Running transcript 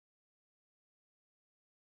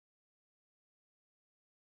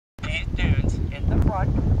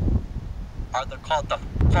front called the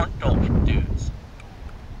frontal dunes.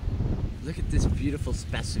 Look at this beautiful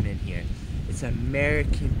specimen here. It's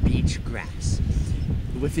American beach grass.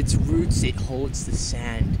 With its roots, it holds the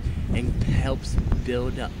sand and helps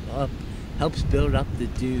build up the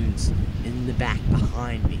dunes in the back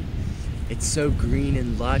behind me. It's so green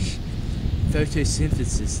and lush.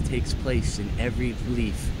 Photosynthesis takes place in every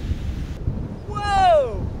leaf.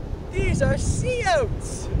 Whoa! These are sea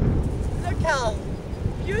oats! Look how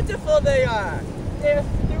beautiful they are! They're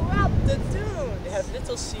throughout the dune. They have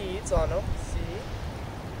little seeds on them, see?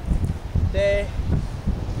 They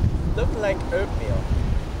look like oatmeal.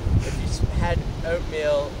 If you had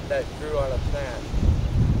oatmeal that grew on a plant,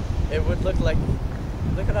 it would look like,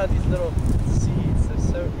 look at all these little seeds. They're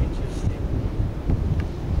so interesting.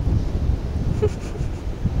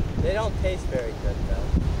 They don't taste very good though.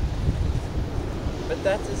 But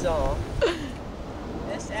that is all.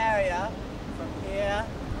 This area, from here,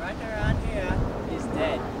 right around here, is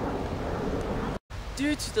dead.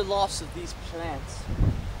 Due to the loss of these plants,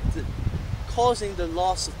 causing the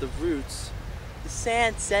loss of the roots, the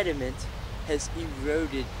sand sediment has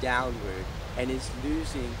eroded downward and is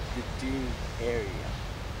losing the dune area.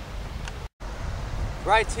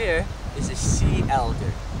 Right here is a sea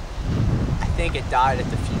elder. I think it died at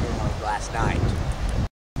the funeral last night.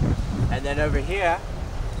 And then over here,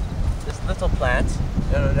 this little plant,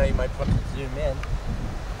 I don't know, you might want to zoom in.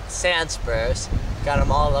 Sand spurs, got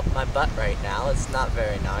them all up my butt right now, it's not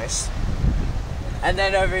very nice. And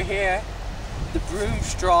then over here, the broom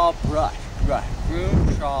straw brush.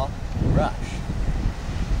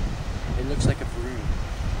 It looks like a broom,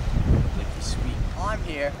 like he's sweet. I'm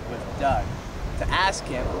here with Doug to ask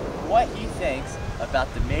him what he thinks about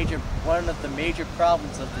one of the major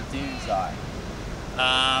problems of the dunes are.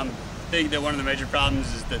 I think that one of the major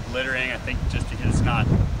problems is that littering. I think just because it's not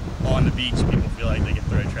on the beach, people feel like they can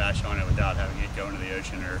throw trash on it without having it go into the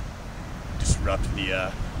ocean or disrupt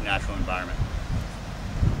the natural environment.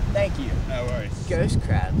 Thank you. No worries. Ghost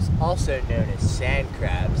crabs, also known as sand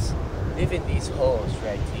crabs, live in these holes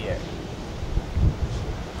right here.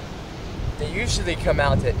 They usually come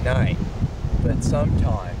out at night, but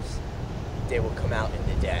sometimes they will come out in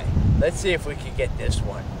the day. Let's see if we can get this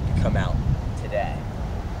one to come out today.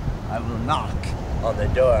 I will knock on the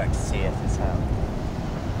door to see if it's home.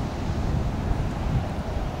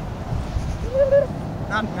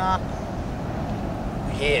 Knock, knock.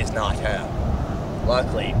 He is not home.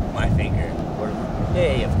 Luckily, my finger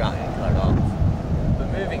may have gotten cut off.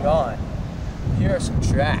 But moving on, here are some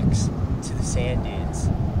tracks to the sand dunes,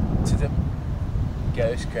 to the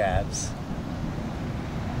ghost crabs.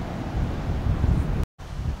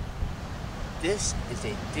 This is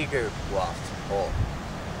a digger wasp hole.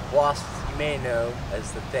 Wasps you may know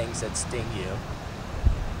as the things that sting you,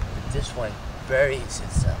 but this one buries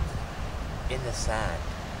itself in the sand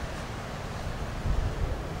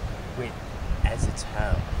as its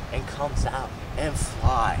home and comes out and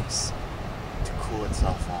flies to cool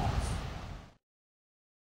itself off.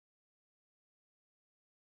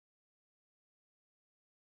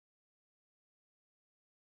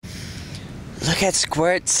 Look at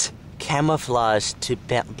Squirt's camouflage to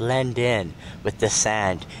blend in with the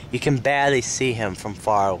sand. You can barely see him from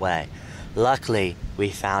far away. Luckily, we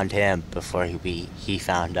found him before he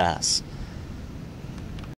found us.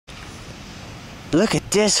 Look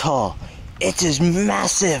at this hole. It is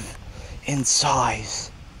massive in size.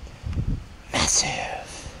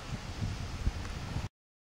 Massive.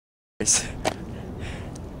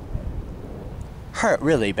 Hurt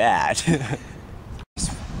really bad.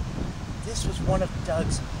 This was one of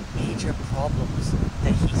Doug's major problems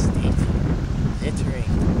that he stated. Littering.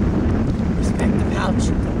 Respect the pouch.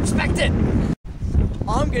 Respect it!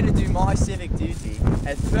 I'm gonna do my civic duty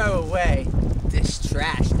and throw away this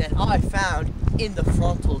trash that I found in the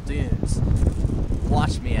frontal dunes.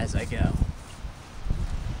 Watch me as I go.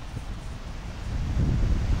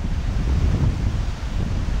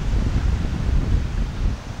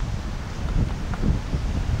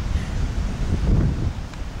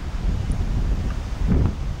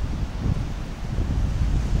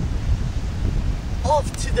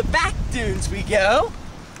 Off to the back dunes we go.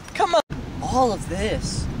 Come on. All of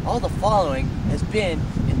this, all the following has been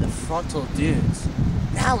in the frontal dunes.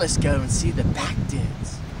 Now let's go and see the back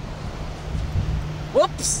dunes.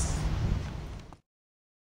 Whoops!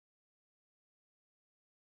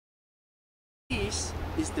 This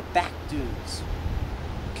is the back dunes,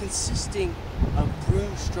 consisting of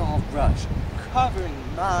broom straw brush, covering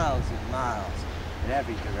miles and miles in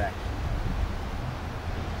every direction.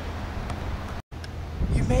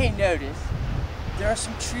 You may notice there are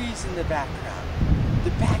some trees in the background.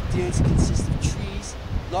 The back dunes consist of trees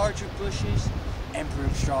larger bushes, and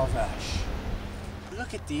broom straw rush.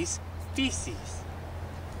 Look at these feces.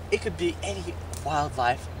 It could be any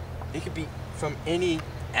wildlife. It could be from any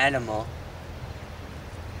animal.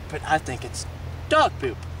 But I think it's dog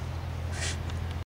poop.